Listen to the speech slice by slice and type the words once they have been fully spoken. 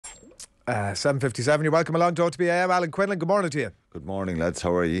7:57. You're welcome along to OTB AM. Alan Quinlan, good morning to you. Good morning, lads.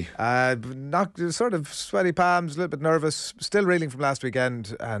 How are you? Sort of sweaty palms, a little bit nervous, still reeling from last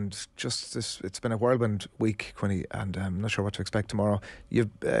weekend, and just it's been a whirlwind week, Quinny, and I'm not sure what to expect tomorrow.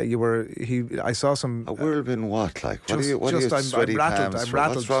 I saw some. A whirlwind what? Like what? I'm sweaty rattled. palms I'm for?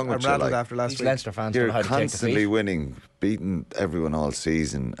 rattled. What's wrong with I'm you? rattled Like, after last These week. Leinster fans don't you're know how to take constantly defeat. winning, beating everyone all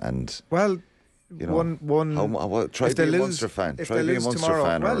season, and Well, you know, try if to they be a lose, Munster fan. if Try they to be a lose Munster tomorrow,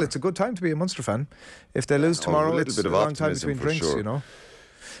 fan. well, it's a good time to be a Munster fan. If they lose tomorrow, a little it's bit of a long time optimism between for drinks, sure. you know.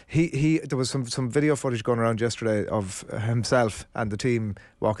 There was some video footage going around yesterday of himself and the team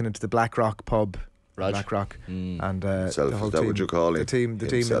walking into the Blackrock pub. Rog. Blackrock, and Himself, the whole is that team, what you call the him? team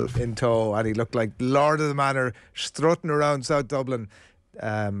Himself. in tow, and he looked like Lord of the Manor strutting around South Dublin.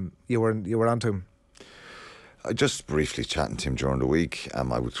 You were onto him. I just briefly chatting to him during the week. I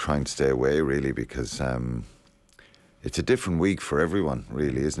was trying to stay away really because it's a different week for everyone,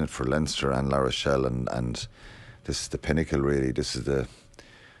 really, isn't it? For Leinster and La Rochelle, and this is the pinnacle, really. This is the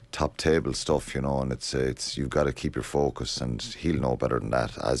top table stuff, you know, and it's you've got to keep your focus, and he'll know better than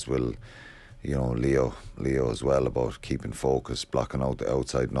that, as will, you know, Leo as well, about keeping focus, blocking out the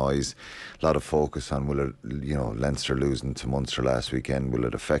outside noise. A lot of focus on Leinster losing to Munster last weekend, will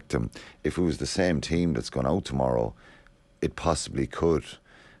it affect them? If it was the same team that's gone out tomorrow, it possibly could,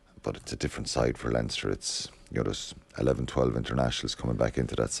 but it's a different side for Leinster. It's, you know, there's 11, 12 internationals coming back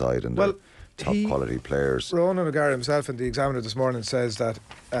into that side, and they're top quality players. Ronan O'Gara himself in the Examiner this morning says that,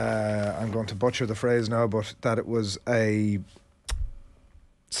 I'm going to butcher the phrase now, but that it was a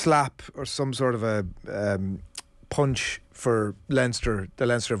slap or some sort of a punch for Leinster, the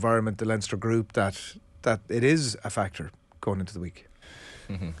Leinster environment, the Leinster group, that it is a factor going into the week.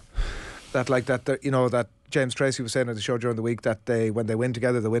 Mm-hmm. That James Tracy was saying on the show during the week, that when they win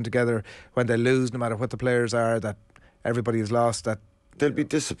together, they win together. When they lose, no matter what the players are, that everybody is lost, that they'll be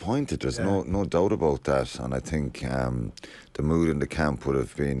disappointed. There's no doubt about that. And I think the mood in the camp would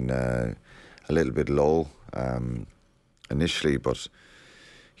have been a little bit low initially, but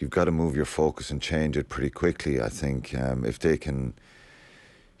you've got to move your focus and change it pretty quickly. I think if they can,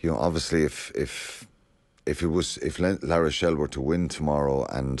 you know, obviously if La Rochelle were to win tomorrow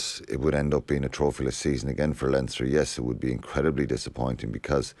and it would end up being a trophyless season again for Leinster, yes, it would be incredibly disappointing,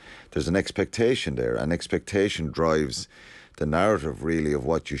 because there's an expectation there. An expectation drives the narrative, really, of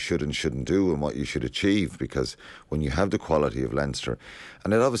what you should and shouldn't do and what you should achieve, because when you have the quality of Leinster,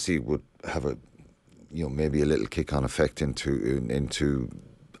 and it obviously would have a, you know, maybe a little kick-on effect into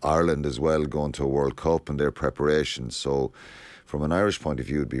Ireland as well, going to a World Cup and their preparations. So from an Irish point of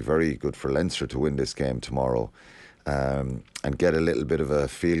view, it'd be very good for Leinster to win this game tomorrow, and get a little bit of a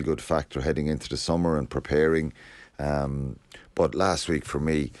feel-good factor heading into the summer and preparing. But last week for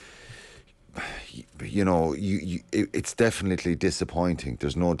me, you know, it's definitely disappointing.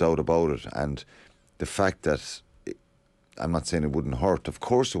 There's no doubt about it. And the fact that, I'm not saying it wouldn't hurt. Of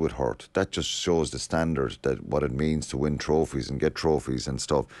course it would hurt. That just shows the standard, that what it means to win trophies and get trophies and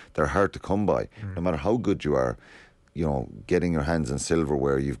stuff. They're hard to come by. No matter how good you are, you know, getting your hands on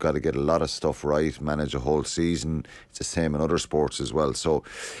silverware, you've got to get a lot of stuff right, manage a whole season. It's the same in other sports as well. So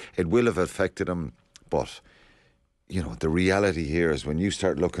it will have affected them, but you know, the reality here is when you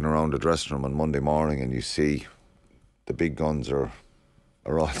start looking around the dressing room on Monday morning and you see the big guns are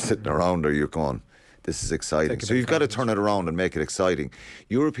all sitting around there, you're going, this is exciting. So you've got to turn it around and make it exciting.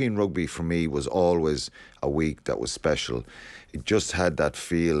 European rugby for me was always a week that was special. It just had that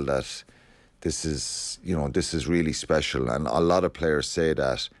feel that this is really special, and a lot of players say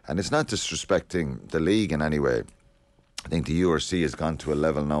that, and it's not disrespecting the league in any way. I think the URC has gone to a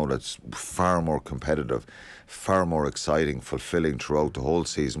level now that's far more competitive, far more exciting, fulfilling throughout the whole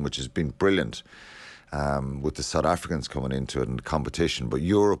season, which has been brilliant, with the South Africans coming into it and the competition. But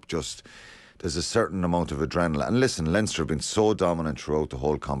Europe, just, there's a certain amount of adrenaline. And listen, Leinster have been so dominant throughout the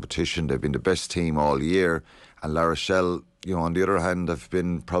whole competition. They've been the best team all year. And La Rochelle, you know, on the other hand, have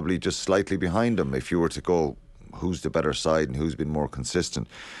been probably just slightly behind them. If you were to go, who's the better side and who's been more consistent?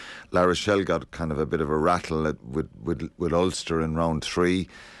 La Rochelle got kind of a bit of a rattle with Ulster in round 3.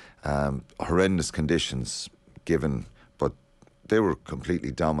 Horrendous conditions given, but they were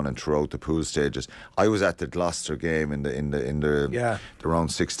completely dominant throughout the pool stages. I was at the Gloucester game in the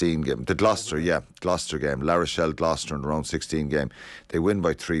round 16 game. The Gloucester game. La Rochelle Gloucester in the round 16 game. They win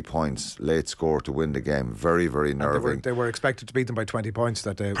by 3 points, late score to win the game. Very, very nerving. They were expected to beat them by 20 points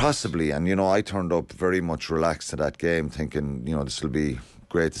that day. Possibly, and you know, I turned up very much relaxed to that game, thinking, you know, this will be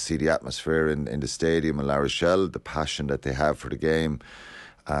great to see the atmosphere in the stadium in La Rochelle, the passion that they have for the game,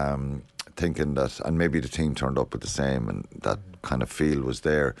 thinking that, and maybe the team turned up with the same, and that kind of feel was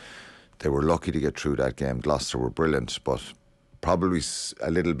there. They were lucky to get through that game. Gloucester were brilliant, but probably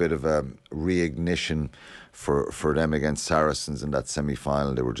a little bit of a reignition for them against Saracens in that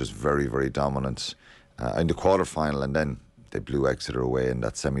semi-final. They were just very, very dominant in the quarter-final, and then they blew Exeter away in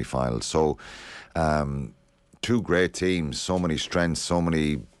that semi-final. So two great teams, so many strengths, so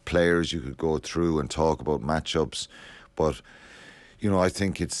many players you could go through and talk about matchups. But I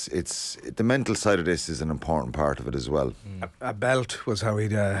think it's the mental side of this is an important part of it as well. A belt was how he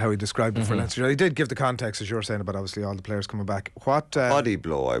described it for Leinster. He did give the context, as you were saying, about obviously all the players coming back. What body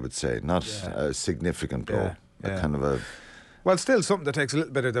blow, I would say, not a significant blow. A kind of a. Well, still something that takes a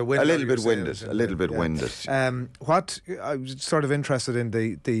little bit of the wind. A little bit winded. What I was sort of interested in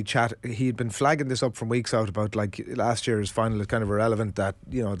the chat. He'd been flagging this up from weeks out about like last year's final is kind of irrelevant. That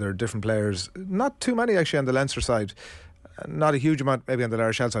there are different players, not too many actually on the Leinster side. Not a huge amount maybe on the La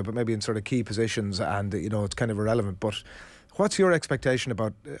Rochelle side, but maybe in sort of key positions, and it's kind of irrelevant. But what's your expectation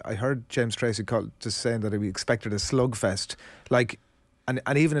about? I heard James Tracy just saying that he expected a slugfest, like, and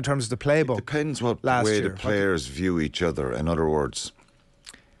even in terms of the playbook. It depends what way the players view each other. In other words,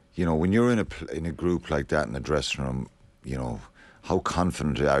 when you're in a group like that in a dressing room, how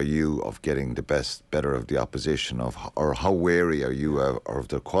confident are you of getting the better of the opposition, or how wary are you of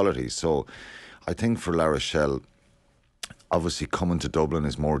their quality? So, I think for La Rochelle, obviously coming to Dublin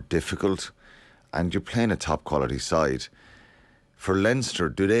is more difficult, and you're playing a top quality side. For Leinster,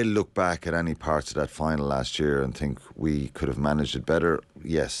 do they look back at any parts of that final last year and think we could have managed it better?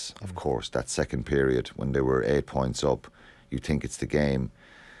 Yes, of course. That second period when they were 8 points up, you think it's the game.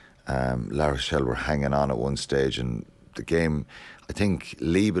 La Rochelle were hanging on at one stage, and the game, I think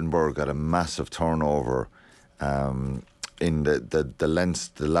Liebenberg got a massive turnover in the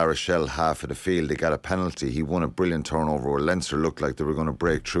La Rochelle half of the field. They got a penalty. He won a brilliant turnover where Leinster looked like they were going to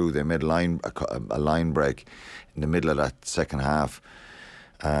break through. They made a line break in the middle of that second half.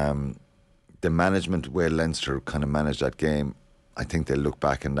 The management where Leinster kind of managed that game, I think they'll look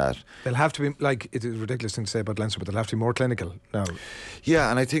back in that. They'll have to be, like, it is ridiculous thing to say about Leinster, but they'll have to be more clinical now. Yeah,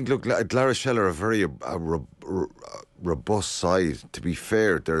 and I think, look, La Rochelle are a very robust side. To be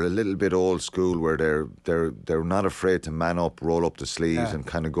fair, they're a little bit old school, where they're not afraid to man up, roll up the sleeves, and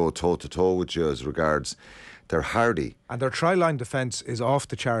kind of go toe to toe with you as regards. They're hardy, and their try-line defence is off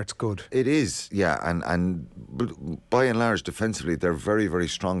the charts good. It is, yeah, and by and large defensively they're very, very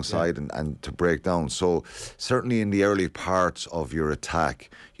strong side, and to break down. So certainly in the early parts of your attack,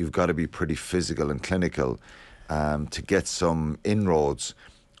 you've got to be pretty physical and clinical to get some inroads,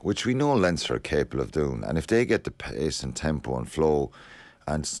 which we know Leinster are capable of doing. And if they get the pace and tempo and flow,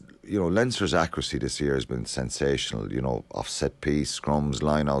 and Leinster's accuracy this year has been sensational. Off set piece, scrums,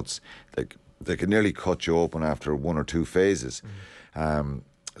 lineouts, they can nearly cut you open after one or two phases.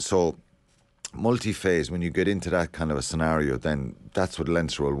 So multi-phase, when you get into that kind of a scenario, then that's what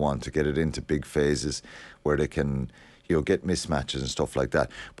Leinster will want, to get it into big phases where they can get mismatches and stuff like that.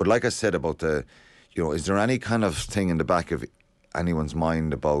 But like I said about is there any kind of thing in the back of anyone's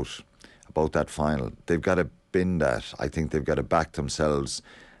mind about that final? They've got to bin that. I think they've got to back themselves.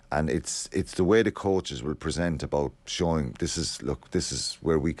 And it's the way the coaches will present about showing this is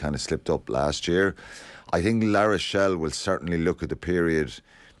where we kind of slipped up last year. I think La Rochelle will certainly look at the periods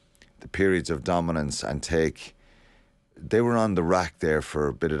of dominance and they were on the rack there for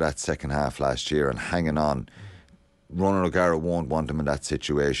a bit of that second half last year and hanging on. Ronan O'Gara won't want them in that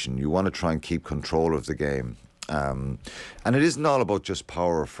situation. You want to try and keep control of the game. And it isn't all about just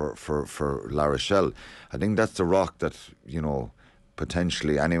power for La Rochelle. I think that's the rock that,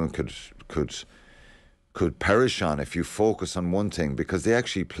 potentially anyone could perish on if you focus on one thing, because they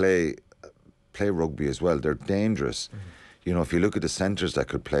actually play rugby as well. They're dangerous. If you look at the centres that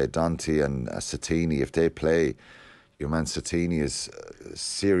could play, Dante and Satini, if they play, your man Satini is a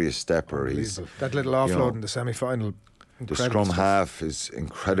serious stepper. He's that little offload in the semi-final. The scrum half is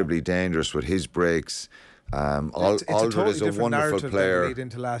incredibly dangerous with his breaks. It's a totally is a different wonderful narrative player. That lead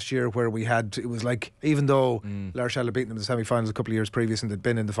into last year, where it was like, even though La Rochelle had beaten them in the semi-finals a couple of years previous and they'd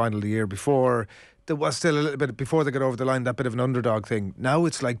been in the final the year before, there was still a little bit, before they got over the line, that bit of an underdog thing. Now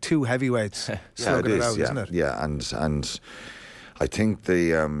it's like two heavyweights slugging it out, isn't it? Yeah, and I think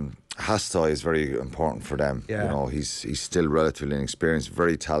the Hasta is very important for them. Yeah. He's still relatively inexperienced,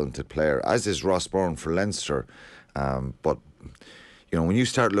 very talented player, as is Ross Byrne for Leinster. But when you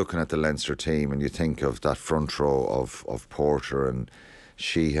start looking at the Leinster team and you think of that front row of Porter and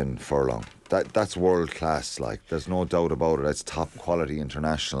Sheehan, Furlong, that's world class. Like, there's no doubt about it. That's top quality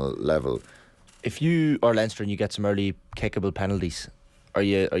international level. If you are Leinster and you get some early kickable penalties, are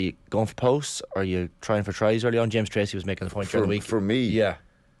you going for posts? Are you trying for tries early on? James Tracy was making the point during the week. For me, yeah,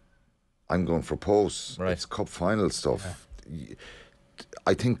 I'm going for posts. Right. It's cup final stuff.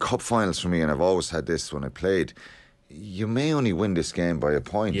 I think cup finals for me, and I've always had this when I played, you may only win this game by a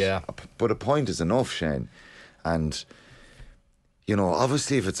point. Yeah. But a point is enough, Shane. And, you know,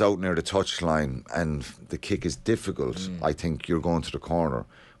 obviously if it's out near the touchline and the kick is difficult, I think you're going to the corner.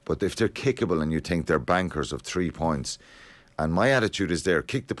 But if they're kickable and you think they're bankers of 3 points, and my attitude is there,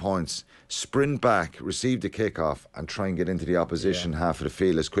 kick the points, sprint back, receive the kick-off and try and get into the opposition half of the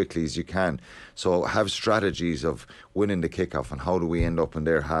field as quickly as you can. So have strategies of winning the kick-off and how do we end up in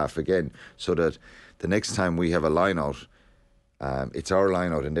their half again, so that the next time we have a line-out, it's our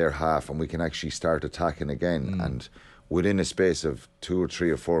line-out in their half and we can actually start attacking again. And within a space of 2 or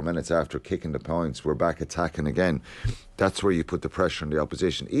 3 or 4 minutes after kicking the points, we're back attacking again. That's where you put the pressure on the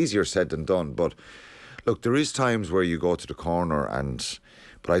opposition. Easier said than done, but look, there is times where you go to the corner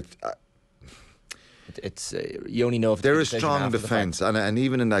but it's you only know if there is strong defence, and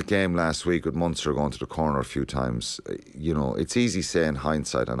even in that game last week with Munster going to the corner a few times, you know, it's easy saying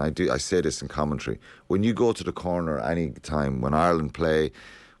hindsight, and I say this in commentary. When you go to the corner any time, when Ireland play,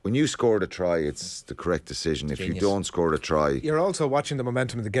 when you score the try, it's the correct decision. If you don't score the try, you're also watching the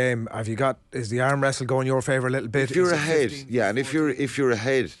momentum of the game. Is the arm wrestle going your favour a little bit? If you're ahead, 15, and if you're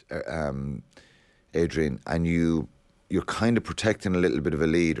ahead, Adrian, and you're kind of protecting a little bit of a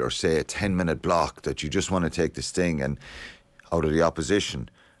lead, or say a 10-minute block that you just want to take the sting and out of the opposition,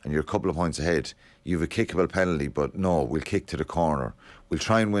 and you're a couple of points ahead, you have a kickable penalty, but no, we'll kick to the corner, we'll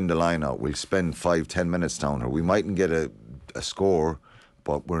try and win the line out, we'll spend 5-10 minutes down here, we mightn't get a score,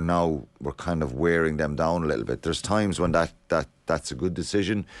 but we're kind of wearing them down a little bit. There's times when that's a good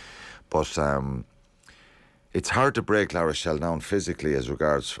decision, but it's hard to break La Rochelle down physically as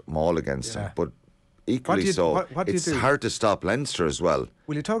regards maul against them, but equally it's hard to stop Leinster as well.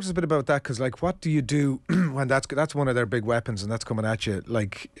 Will you talk to us a bit about that? Because, like, what do you do when that's one of their big weapons and that's coming at you?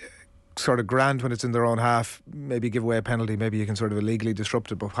 Like, sort of grand when it's in their own half, maybe give away a penalty, maybe you can sort of illegally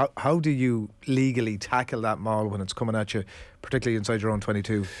disrupt it. But how do you legally tackle that maul when it's coming at you, particularly inside your own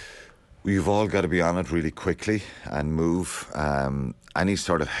 22? We've all got to be on it really quickly and move. Any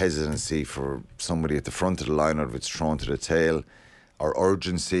sort of hesitancy for somebody at the front of the line, or if it's thrown to the tail, or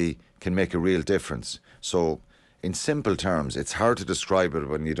urgency, can make a real difference. So in simple terms, it's hard to describe it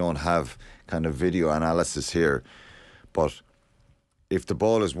when you don't have kind of video analysis here, but if the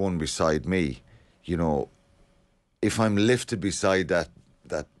ball is won beside me, you know, if I'm lifted beside that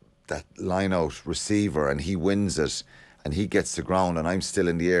line out receiver and he wins it and he gets the ground and I'm still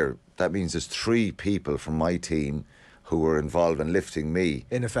in the air, that means there's 3 people from my team who were involved in lifting me.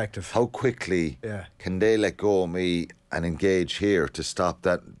 Ineffective. How quickly can they let go of me and engage here to stop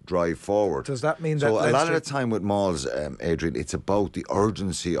that drive forward? Does that mean that a lot of the time with mauls, Adrian, it's about the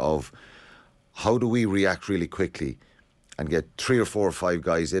urgency of how do we react really quickly and get 3 or 4 or 5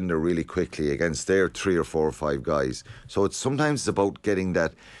 guys in there really quickly against their 3 or 4 or 5 guys. So it's sometimes about getting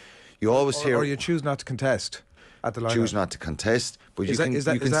that. You always hear, or you choose not to contest at the line. Choose not to contest, but you can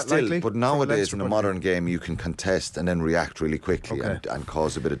still. Likely? But nowadays in the modern game, you can contest and then react really quickly and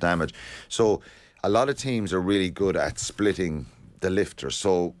cause a bit of damage. So a lot of teams are really good at splitting the lifters.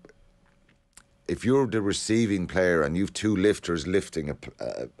 So if you're the receiving player and you've 2 lifters lifting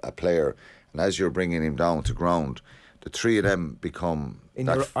a player, and as you're bringing him down to ground, the 3 of them become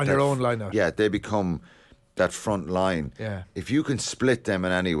on your own line out. Yeah, they become that front line. Yeah. If you can split them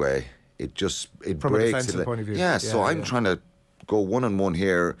in any way, it breaks from a defensive point of view. Yeah, so I'm trying to go 1-on-1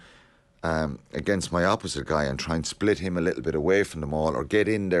 here against my opposite guy and try and split him a little bit away from the maul, or get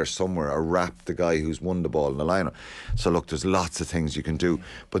in there somewhere, or wrap the guy who's won the ball in the lineup. So look, there's lots of things you can do,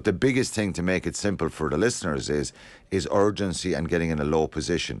 but the biggest thing to make it simple for the listeners is urgency and getting in a low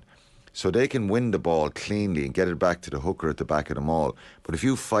position. So they can win the ball cleanly and get it back to the hooker at the back of the maul. But if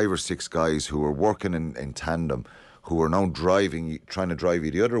you have 5 or 6 guys who are working in tandem, who are now trying to drive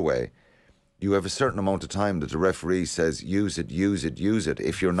you the other way, you have a certain amount of time that the referee says, use it,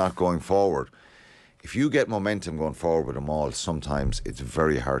 if you're not going forward. If you get momentum going forward with them all, sometimes it's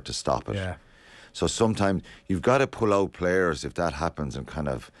very hard to stop it. Yeah. So sometimes you've got to pull out players if that happens and kind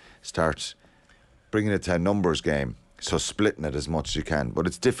of start bringing it to a numbers game. So splitting it as much as you can. But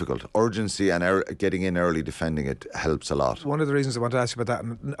it's difficult. Urgency and getting in early defending it helps a lot. One of the reasons I want to ask you about that,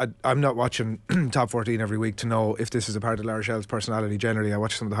 and I'm not watching Top 14 every week to know if this is a part of La Rochelle's personality generally. I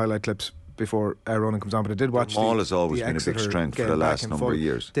watch some of the highlight clips before Ronan comes on, but I did watch the maul has always been a big strength for the last number of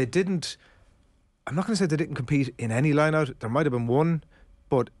years. They didn't, I'm not going to say they didn't compete in any line out. There might have been one,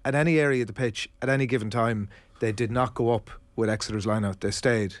 but at any area of the pitch, at any given time, they did not go up with Exeter's line out. They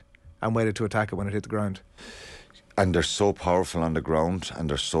stayed and waited to attack it when it hit the ground. And they're so powerful on the ground, and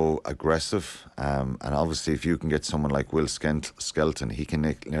they're so aggressive. And obviously, if you can get someone like Will Skelton, he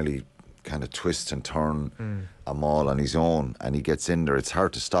can nearly kind of twist and turn a maul on his own, and he gets in there. It's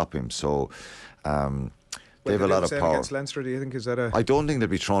hard to stop him. So They have a lot of power. Against Leinster, do you think? Is that a... I don't think they'll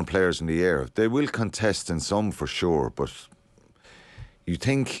be throwing players in the air. They will contest in some for sure, but you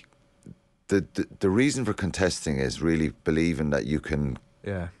think the reason for contesting is really believing that you can.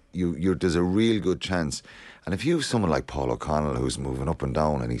 Yeah. There's a real good chance. And if you have someone like Paul O'Connell who's moving up and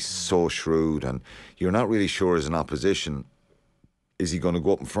down and he's so shrewd, and you're not really sure as an opposition, is he going to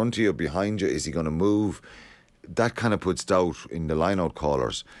go up in front of you, behind you? Is he going to move? That kind of puts doubt in the line-out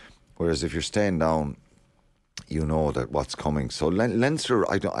callers. Whereas if you're staying down, you know that what's coming. So Leinster,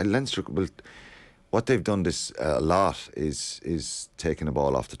 Leinster will. What they've done this a lot is taking the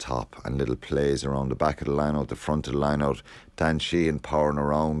ball off the top and little plays around the back of the line out, the front of the line out, Dan Sheehan powering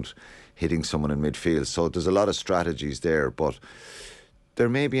around, hitting someone in midfield. So there's a lot of strategies there, but there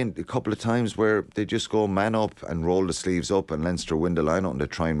may be a couple of times where they just go man up and roll the sleeves up and Leinster win the line out and they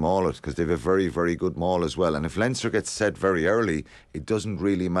try and maul it, because they have a very, very good maul as well. And if Leinster gets set very early, it doesn't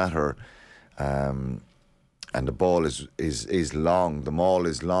really matter. And the ball is long, the maul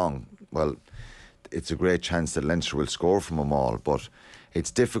is long. Well, it's a great chance that Leinster will score from a maul, but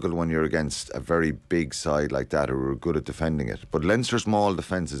it's difficult when you're against a very big side like that who are good at defending it. But Leinster's maul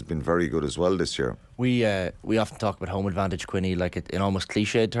defence has been very good as well this year. We often talk about home advantage, Quinny, like in almost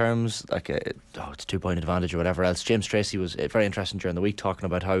cliched terms, like it's 2-point advantage or whatever else. James Tracy was very interesting during the week talking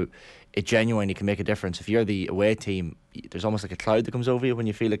about how it genuinely can make a difference. If you're the away team, there's almost like a cloud that comes over you when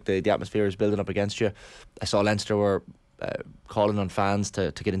you feel like the atmosphere is building up against you. I saw Leinster were calling on fans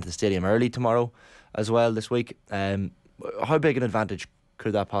to get into the stadium early tomorrow as well this week. How big an advantage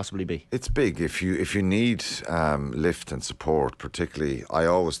could that possibly be? It's big if you need lift and support. Particularly, I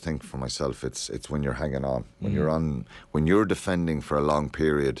always think for myself, it's when you're hanging on, when you're defending for a long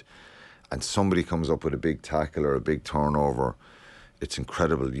period, and somebody comes up with a big tackle or a big turnover. It's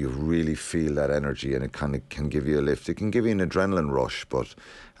incredible. You really feel that energy, and it kind of can give you a lift. It can give you an adrenaline rush, but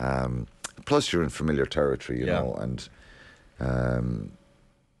plus you're in familiar territory, you know, and.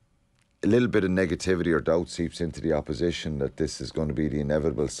 A little bit of negativity or doubt seeps into the opposition that this is going to be the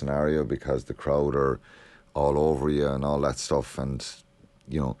inevitable scenario because the crowd are all over you and all that stuff, and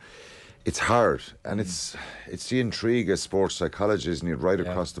you know it's hard, and it's the intrigue of sports psychology, isn't it, right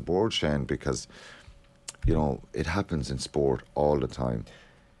across the board, Shane, because you know it happens in sport all the time.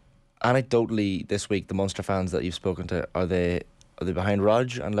 Anecdotally, this week the Munster fans that you've spoken to, are they behind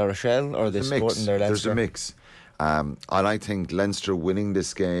Rog and La Rochelle, or are they supporting their Leinster? There's a mix, and I think Leinster winning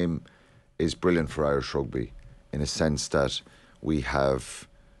this game is brilliant for Irish rugby, in a sense that we have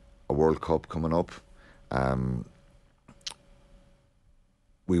a World Cup coming up.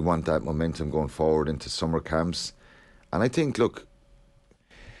 We want that momentum going forward into summer camps. And I think, look,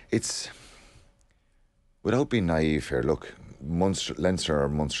 it's, without being naive here, look, Leinster are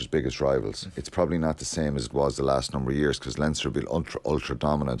Munster's biggest rivals. It's probably not the same as it was the last number of years, because Leinster have been ultra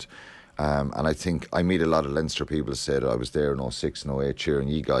dominant. And I think I meet a lot of Leinster people said I was there in 06 and 08 cheering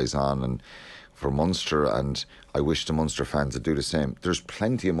you guys on and for Munster, and I wish the Munster fans would do the same. There's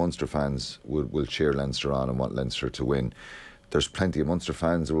plenty of Munster fans will cheer Leinster on and want Leinster to win. There's plenty of Munster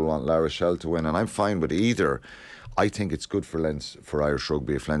fans who will want La Rochelle to win, and I'm fine with either. I think it's good for Irish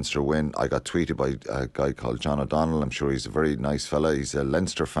rugby if Leinster win. I got tweeted by a guy called John O'Donnell. I'm sure he's a very nice fella. He's a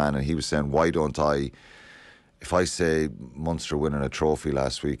Leinster fan, and he was saying, why don't I... If I say Munster winning a trophy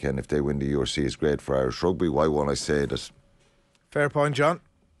last weekend, if they win the URC is great for Irish rugby, why won't I say that? Fair point, John.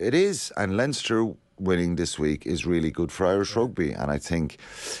 It is, and Leinster winning this week is really good for Irish rugby, and I think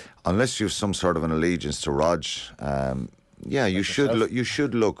unless you have some sort of an allegiance to Rog, you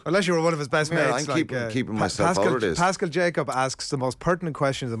should look. Unless you were one of his best mates. I'm keeping myself out of this. Pascal Jacob asks the most pertinent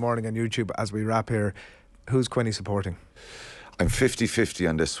question of the morning on YouTube as we wrap here. Who's Quinny supporting? I'm 50-50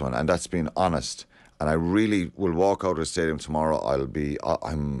 on this one, and that's being honest. And I really will walk out of the stadium tomorrow.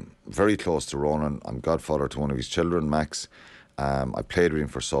 I'm very close to Ronan. I'm godfather to one of his children, Max. I played with him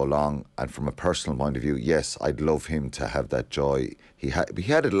for so long, and from a personal point of view, yes, I'd love him to have that joy. He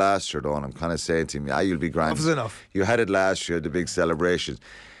had it last year, though, and I'm kind of saying to him, you'll be grand. Enough is enough. You had it last year, the big celebrations.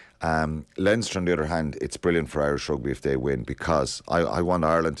 Leinster, on the other hand, it's brilliant for Irish rugby if they win, because I want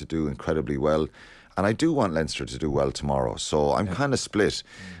Ireland to do incredibly well, and I do want Leinster to do well tomorrow. So I'm kind of split.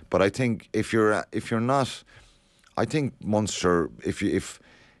 But I think if you're not, I think Munster, if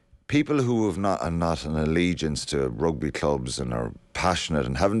people who have not an allegiance to rugby clubs and are passionate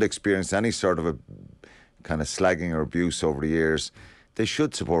and haven't experienced any sort of a kind of slagging or abuse over the years, they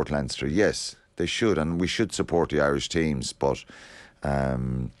should support Leinster. Yes, they should, and we should support the Irish teams. But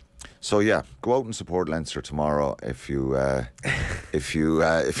so yeah, go out and support Leinster tomorrow if you're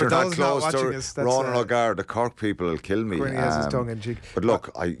not close to Ronan O'Gara. The Cork people will kill me. Has his tongue in cheek. But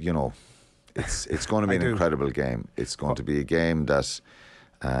look, it's going to be an incredible game. It's going to be a game that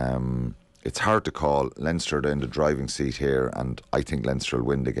it's hard to call. Leinster are in the driving seat here, and I think Leinster will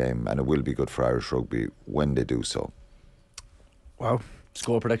win the game, and it will be good for Irish rugby when they do so. Wow.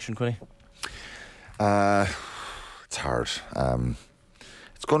 Score prediction, Quinny? It's hard.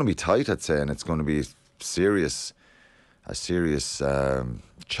 It's going to be tight, I'd say, and it's going to be a serious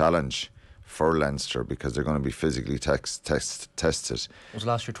challenge for Leinster, because they're going to be physically tested. Was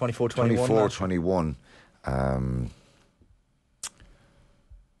last year 24-21? 24-21.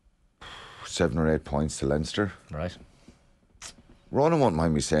 7 or 8 points to Leinster. Right. Ronan won't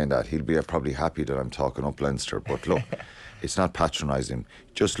mind me saying that. He'll be probably happy that I'm talking up Leinster. But look, it's not patronising.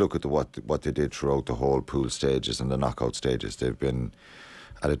 Just look at what they did throughout the whole pool stages and the knockout stages. They've been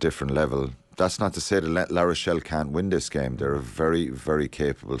at a different level. That's not to say that La Rochelle can't win this game. They're a very, very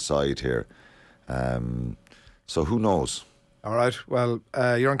capable side here. So who knows? All right. Well,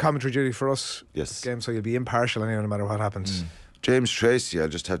 you're on commentary duty for us. Yes. This game, so you'll be impartial anyway, no matter what happens. James Tracy, I'll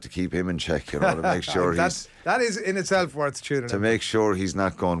just have to keep him in check, to make sure that is in itself worth tuning to in. make sure he's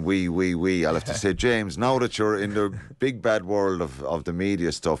not going wee. I'll have to say, James, now that you're in the big bad world of the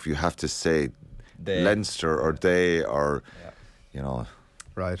media stuff, you have to say Leinster or they or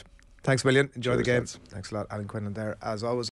Right. Thanks a million. Enjoy the game. Thanks. Thanks a lot, Alan Quinlan there, as always.